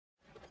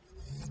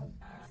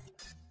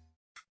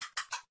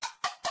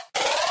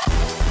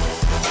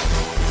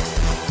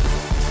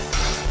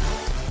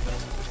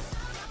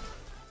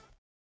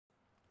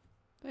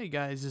Hey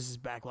guys, this is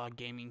Backlog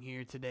Gaming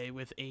here today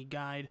with a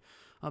guide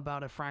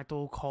about a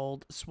fractal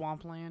called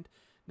Swampland.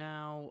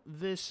 Now,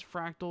 this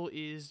fractal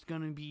is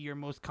going to be your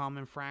most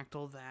common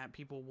fractal that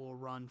people will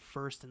run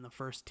first in the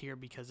first tier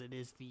because it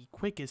is the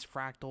quickest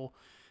fractal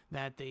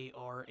that they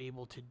are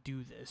able to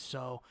do this.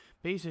 So,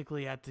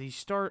 basically at the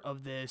start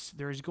of this,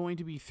 there's going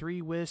to be 3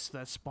 wisps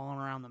that spawn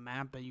around the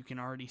map that you can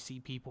already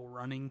see people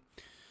running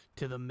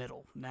to the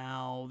middle.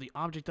 Now, the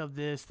object of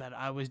this that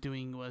I was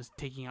doing was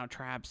taking out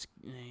traps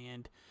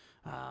and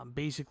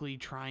basically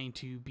trying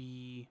to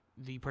be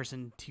the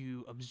person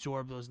to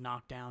absorb those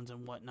knockdowns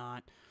and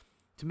whatnot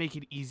to make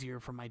it easier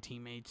for my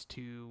teammates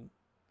to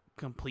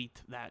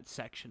complete that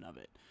section of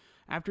it.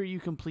 After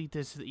you complete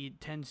this, it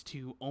tends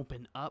to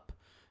open up.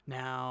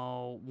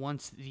 Now,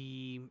 once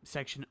the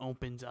section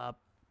opens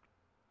up,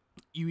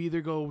 you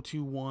either go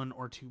to 1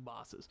 or 2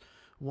 bosses.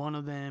 One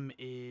of them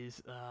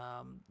is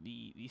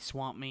the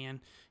Swampman,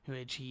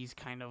 which he's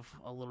kind of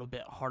a little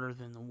bit harder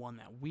than the one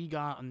that we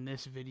got in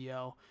this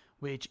video,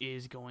 which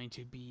is going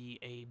to be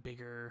a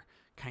bigger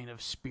kind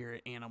of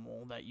spirit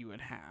animal that you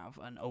would have.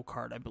 An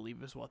Oakheart, I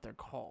believe is what they're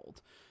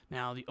called.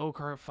 Now, the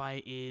Oakheart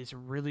fight is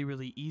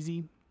really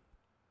easy.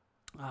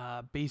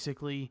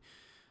 Basically,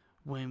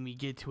 when we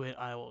get to it,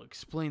 I will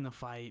explain the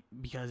fight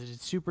because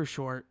it's super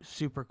short,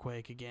 super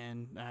quick.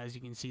 Again, as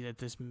you can see that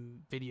this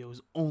video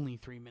is only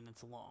 3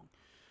 minutes long.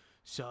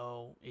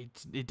 So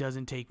it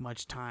doesn't take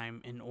much time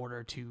in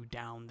order to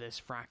down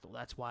this fractal.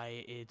 That's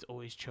why it's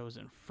always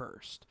chosen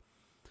first.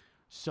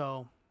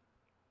 So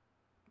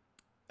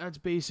that's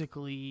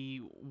basically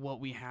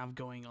what we have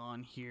going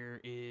on here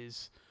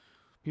is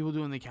people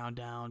doing the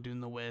countdown,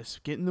 doing the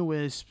wisp, getting the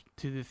wisp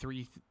to the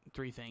three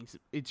things.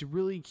 It's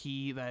really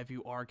key that if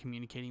you are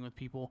communicating with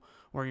people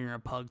or you're a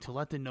pug to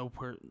let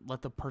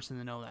the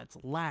person know that's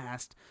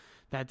last,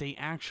 that they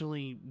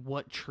actually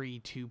what tree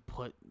to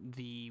put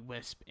the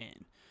wisp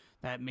in.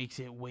 That makes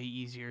it way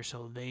easier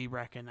so they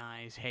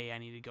recognize, hey, I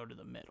need to go to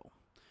the middle.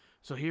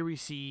 So here we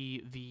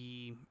see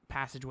the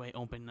passageway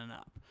opening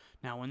up.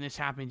 Now when this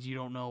happens, you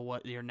don't know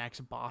what your next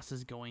boss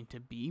is going to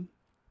be.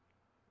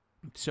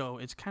 So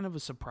it's kind of a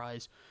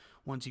surprise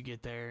once you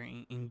get there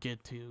and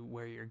get to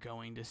where you're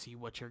going to see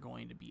what you're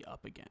going to be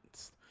up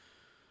against.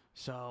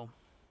 So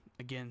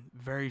again,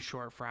 very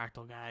short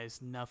fractal, guys.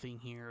 Nothing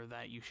here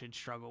that you should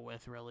struggle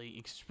with really,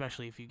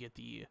 especially if you get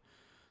the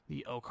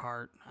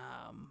Oakheart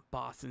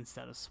boss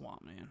instead of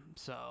Swampman.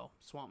 So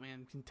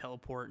Swampman can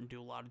teleport and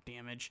do a lot of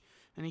damage,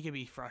 and he can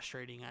be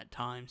frustrating at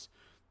times.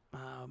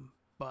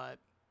 But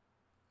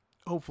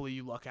hopefully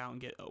you luck out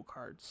and get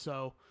Oakheart.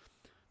 So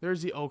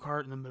there's the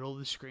Oakheart in the middle of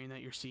the screen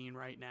that you're seeing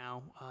right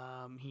now.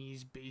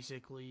 He's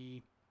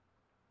basically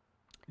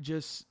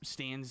just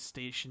stands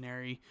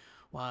stationary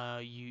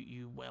while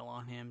you wail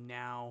on him.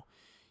 Now,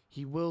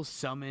 he will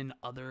summon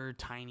other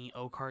tiny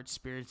Oakheart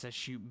spirits that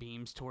shoot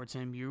beams towards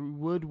him. You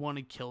would want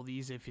to kill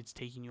these if it's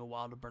taking you a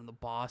while to burn the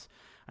boss.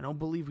 I don't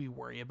believe we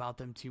worry about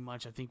them too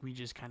much. I think we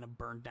just kind of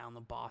burned down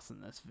the boss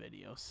in this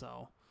video.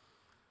 So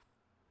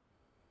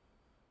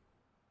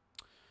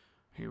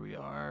here we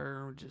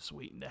are, we're just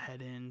waiting to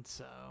head in.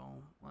 So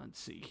let's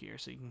see here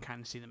so you can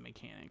kind of see the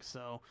mechanics.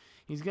 So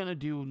he's going to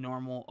do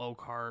normal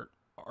Oakheart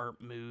art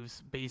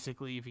moves.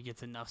 Basically, if he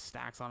gets enough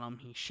stacks on him,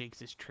 he shakes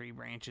his tree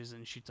branches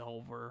and shoots a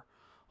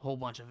whole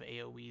bunch of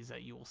AoEs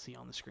that you will see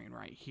on the screen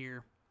right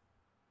here.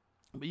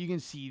 But you can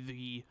see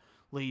the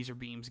laser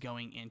beams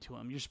going into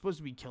him. You're supposed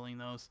to be killing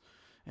those.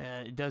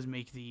 It does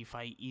make the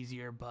fight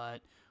easier,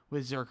 but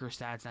with Zerker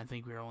stats, and I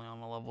think we were only on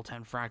a level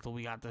 10 fractal,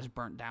 we got this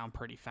burnt down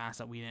pretty fast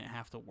that we didn't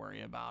have to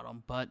worry about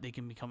them. But they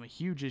can become a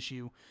huge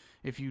issue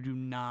if you do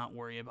not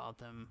worry about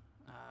them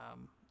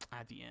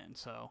at the end.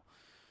 So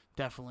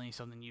definitely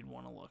something you'd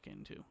want to look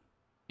into.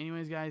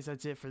 Anyways, guys,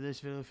 that's it for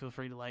this video. Feel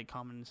free to like,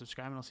 comment, and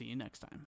subscribe, and I'll see you next time.